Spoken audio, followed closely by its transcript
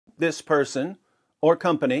this person or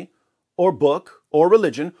company or book or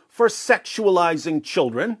religion for sexualizing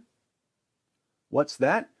children? What's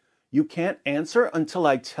that? You can't answer until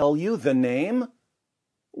I tell you the name?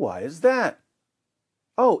 Why is that?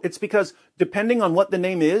 Oh, it's because depending on what the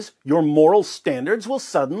name is, your moral standards will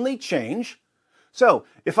suddenly change. So,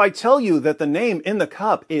 if I tell you that the name in the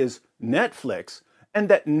cup is Netflix, and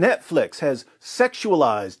that Netflix has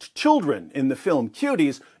sexualized children in the film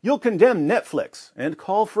Cuties, you'll condemn Netflix and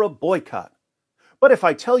call for a boycott. But if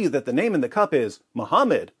I tell you that the name in the cup is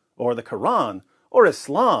Muhammad, or the Qur'an, or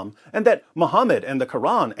Islam, and that Muhammad and the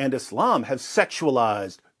Qur'an and Islam have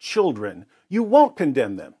sexualized children, you won't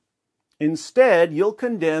condemn them. Instead, you'll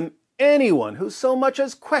condemn anyone who so much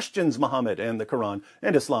as questions Muhammad and the Qur'an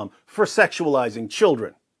and Islam for sexualizing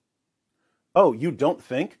children. Oh, you don't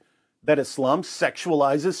think that Islam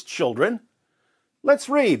sexualizes children? Let's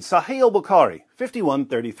read Sahih al-Bukhari,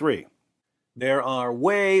 5133. There are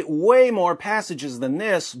way more passages than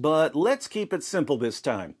this, but let's keep it simple this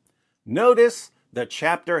time. Notice the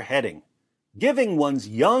chapter heading. Giving one's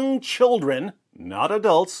young children, not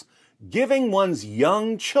adults, giving one's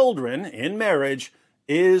young children in marriage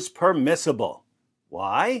is permissible.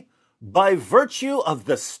 Why? By virtue of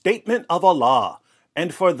the statement of Allah,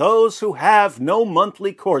 and for those who have no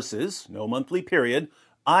monthly courses, no monthly period,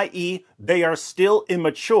 i.e. they are still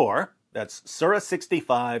immature, that's Surah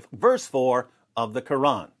 65, verse 4 of the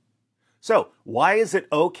Qur'an. So, why is it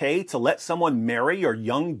okay to let someone marry your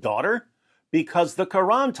young daughter? Because the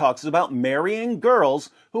Qur'an talks about marrying girls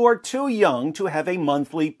who are too young to have a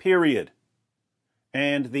monthly period.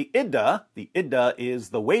 And the iddah is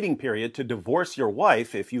the waiting period to divorce your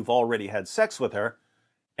wife if you've already had sex with her.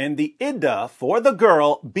 And the iddah for the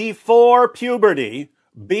girl before puberty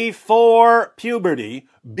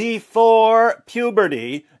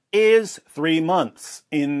is 3 months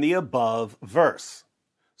in the above verse.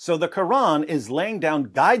 So the Qur'an is laying down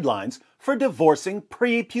guidelines for divorcing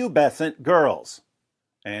prepubescent girls.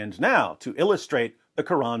 And now, to illustrate the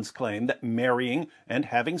Qur'an's claim that marrying and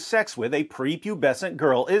having sex with a prepubescent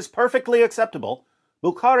girl is perfectly acceptable,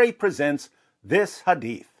 Bukhari presents this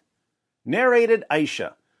hadith. Narrated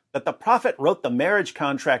Aisha that the Prophet wrote the marriage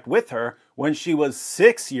contract with her when she was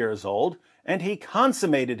 6 years old, and he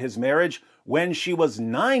consummated his marriage when she was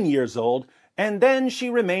 9 years old, and then she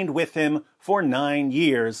remained with him for 9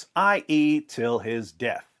 years, i.e. till his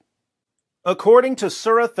death. According to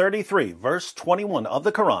Surah 33, verse 21 of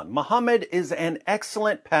the Quran, Muhammad is an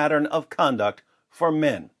excellent pattern of conduct for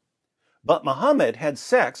men. But Muhammad had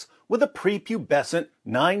sex with a prepubescent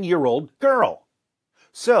 9-year-old girl.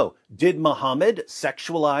 So, did Muhammad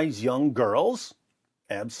sexualize young girls?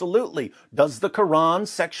 Absolutely. Does the Quran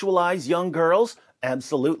sexualize young girls?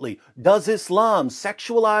 Absolutely. Does Islam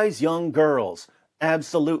sexualize young girls?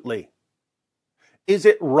 Absolutely. Is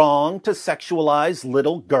it wrong to sexualize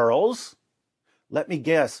little girls? Let me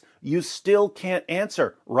guess, you still can't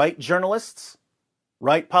answer. Right, journalists?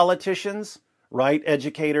 Right, politicians? Right,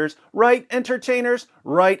 educators? Right, entertainers?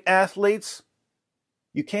 Right, athletes?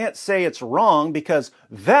 You can't say it's wrong because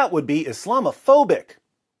that would be Islamophobic.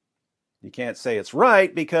 You can't say it's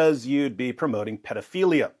right because you'd be promoting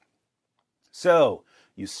pedophilia. So,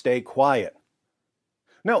 you stay quiet.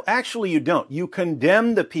 No, actually you don't. You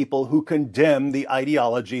condemn the people who condemn the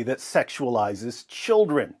ideology that sexualizes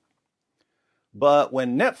children. But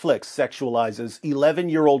when Netflix sexualizes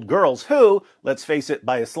 11-year-old girls who, let's face it,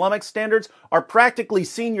 by Islamic standards, are practically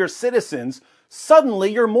senior citizens,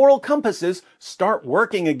 suddenly your moral compasses start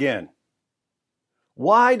working again.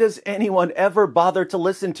 Why does anyone ever bother to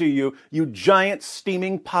listen to you, you giant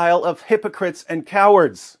steaming pile of hypocrites and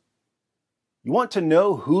cowards? You want to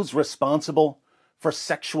know who's responsible for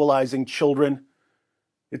sexualizing children?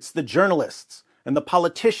 It's the journalists and the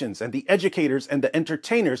politicians and the educators and the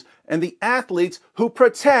entertainers and the athletes who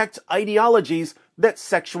protect ideologies that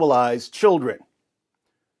sexualize children.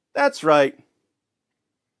 That's right.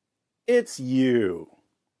 It's you.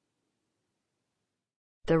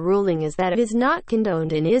 The ruling is that it is not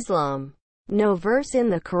condoned in Islam. No verse in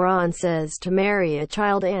the Quran says to marry a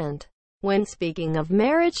child, and when speaking of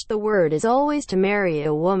marriage, the word is always to marry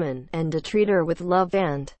a woman, and to treat her with love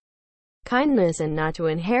and kindness and not to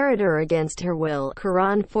inherit her against her will.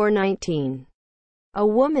 Quran 4:19. A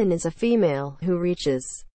woman is a female who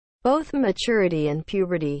reaches both maturity and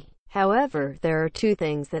puberty. However, there are two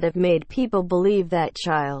things that have made people believe that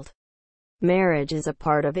child marriage is a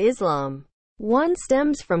part of Islam. One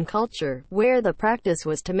stems from culture, where the practice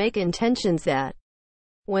was to make intentions that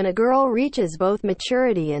when a girl reaches both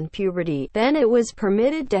maturity and puberty, then it was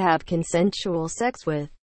permitted to have consensual sex with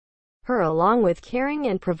her along with caring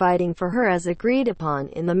and providing for her as agreed upon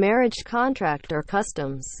in the marriage contract or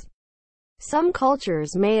customs. Some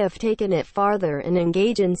cultures may have taken it farther and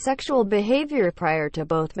engage in sexual behavior prior to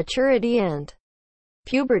both maturity and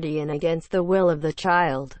puberty and against the will of the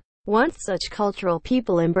child. Once such cultural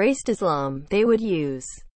people embraced Islam, they would use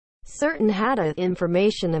certain hadith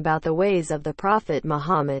information about the ways of the Prophet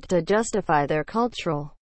Muhammad to justify their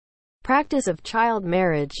cultural practice of child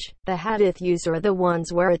marriage. The hadith used are the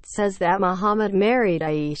ones where it says that Muhammad married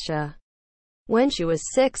Aisha when she was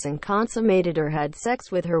 6 and consummated or had sex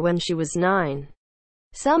with her when she was 9.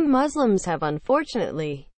 Some Muslims have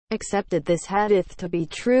unfortunately accepted this hadith to be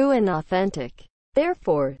true and authentic.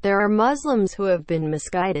 Therefore, there are Muslims who have been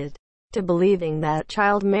misguided to believing that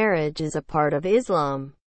child marriage is a part of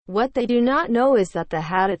Islam. What they do not know is that the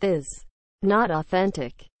hadith is not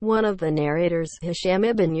authentic. One of the narrators, Hisham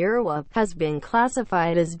ibn Urwa, has been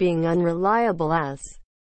classified as being unreliable as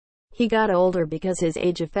he got older because his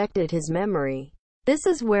age affected his memory. This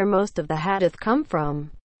is where most of the hadith come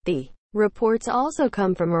from. The reports also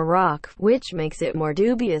come from Iraq, which makes it more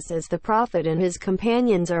dubious as the Prophet and his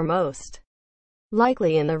companions are most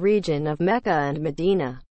likely in the region of Mecca and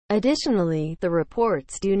Medina. Additionally, the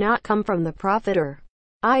reports do not come from the Prophet or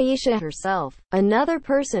Aisha herself. Another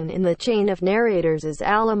person in the chain of narrators is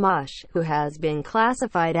Al-Amash, who has been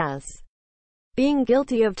classified as being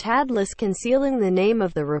guilty of tadlis, concealing the name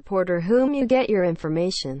of the reporter whom you get your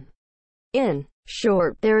information. In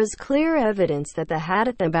short, there is clear evidence that the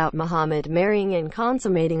hadith about Muhammad marrying and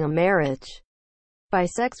consummating a marriage by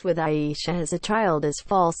sex with Aisha as a child is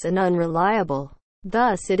false and unreliable.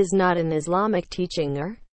 Thus, it is not an Islamic teaching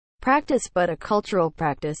or practice but a cultural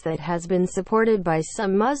practice that has been supported by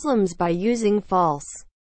some Muslims by using false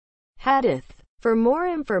hadith. For more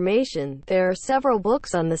information, there are several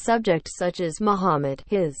books on the subject such as Muhammad,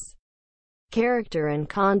 His Character and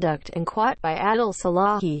Conduct, and Qat by Adil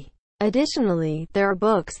Salahi. Additionally, there are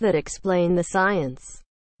books that explain the science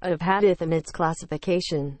of hadith and its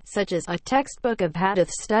classification, such as A Textbook of Hadith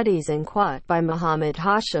Studies and Qat by Muhammad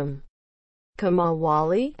Hashim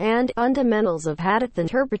Kamawali, and Fundamentals of Hadith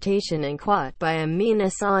Interpretation and Qat by Amin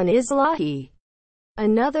Hassan Islahi.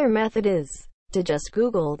 Another method is to just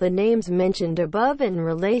Google the names mentioned above in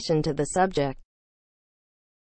relation to the subject.